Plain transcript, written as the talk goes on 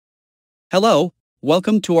Hello,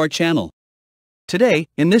 welcome to our channel. Today,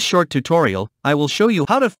 in this short tutorial, I will show you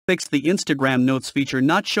how to fix the Instagram Notes feature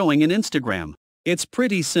not showing in Instagram. It's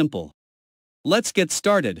pretty simple. Let's get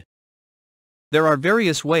started. There are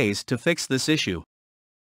various ways to fix this issue.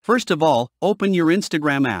 First of all, open your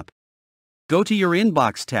Instagram app. Go to your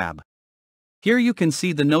Inbox tab. Here you can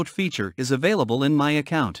see the note feature is available in my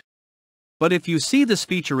account. But if you see this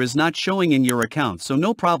feature is not showing in your account, so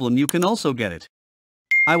no problem, you can also get it.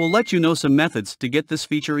 I will let you know some methods to get this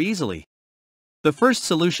feature easily. The first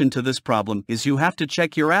solution to this problem is you have to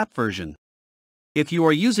check your app version. If you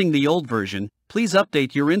are using the old version, please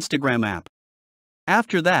update your Instagram app.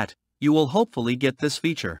 After that, you will hopefully get this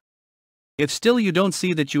feature. If still you don't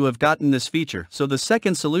see that you have gotten this feature, so the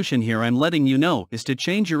second solution here I'm letting you know is to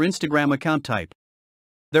change your Instagram account type.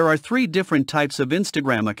 There are 3 different types of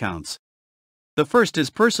Instagram accounts. The first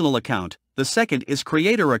is personal account, the second is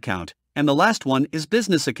creator account, and the last one is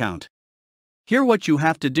business account. Here what you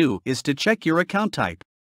have to do is to check your account type.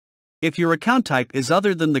 If your account type is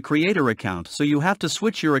other than the creator account, so you have to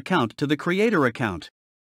switch your account to the creator account.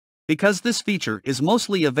 Because this feature is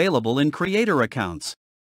mostly available in creator accounts.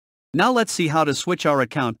 Now let's see how to switch our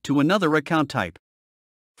account to another account type.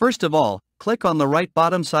 First of all, click on the right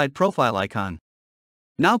bottom side profile icon.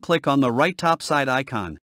 Now click on the right top side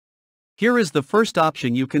icon. Here is the first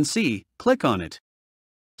option you can see, click on it.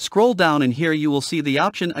 Scroll down and here you will see the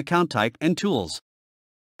option Account Type and Tools.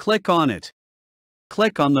 Click on it.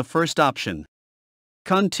 Click on the first option.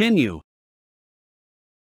 Continue.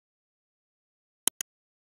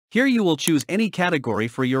 Here you will choose any category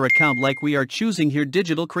for your account, like we are choosing here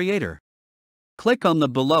Digital Creator. Click on the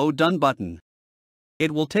below Done button.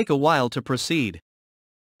 It will take a while to proceed.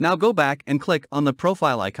 Now go back and click on the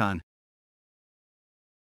profile icon.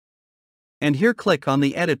 And here click on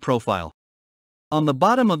the Edit Profile. On the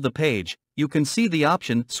bottom of the page, you can see the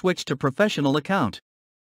option Switch to Professional Account.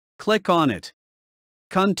 Click on it.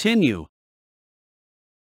 Continue.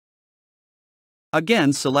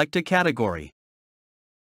 Again, select a category.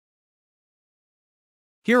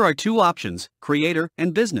 Here are 2 options, Creator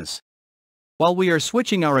and Business. While we are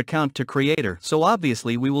switching our account to Creator, so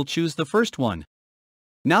obviously we will choose the first one.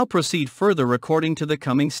 Now proceed further according to the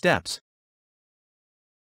coming steps.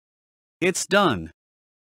 It's done.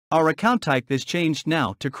 Our account type is changed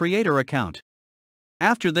now to Creator account.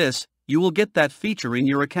 After this, you will get that feature in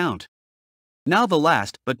your account. Now the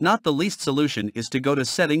last but not the least solution is to go to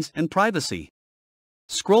Settings and Privacy.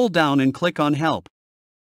 Scroll down and click on Help.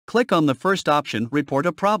 Click on the first option, Report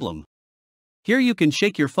a Problem. Here you can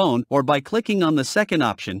shake your phone, or by clicking on the second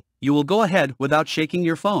option, you will go ahead without shaking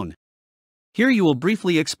your phone. Here you will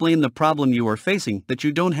briefly explain the problem you are facing, that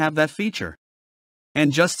you don't have that feature.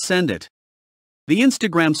 And just send it. The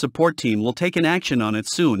Instagram support team will take an action on it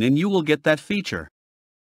soon and you will get that feature.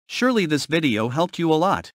 Surely this video helped you a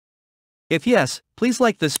lot. If yes, please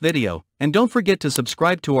like this video, and don't forget to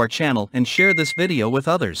subscribe to our channel and share this video with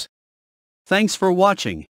others. Thanks for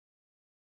watching.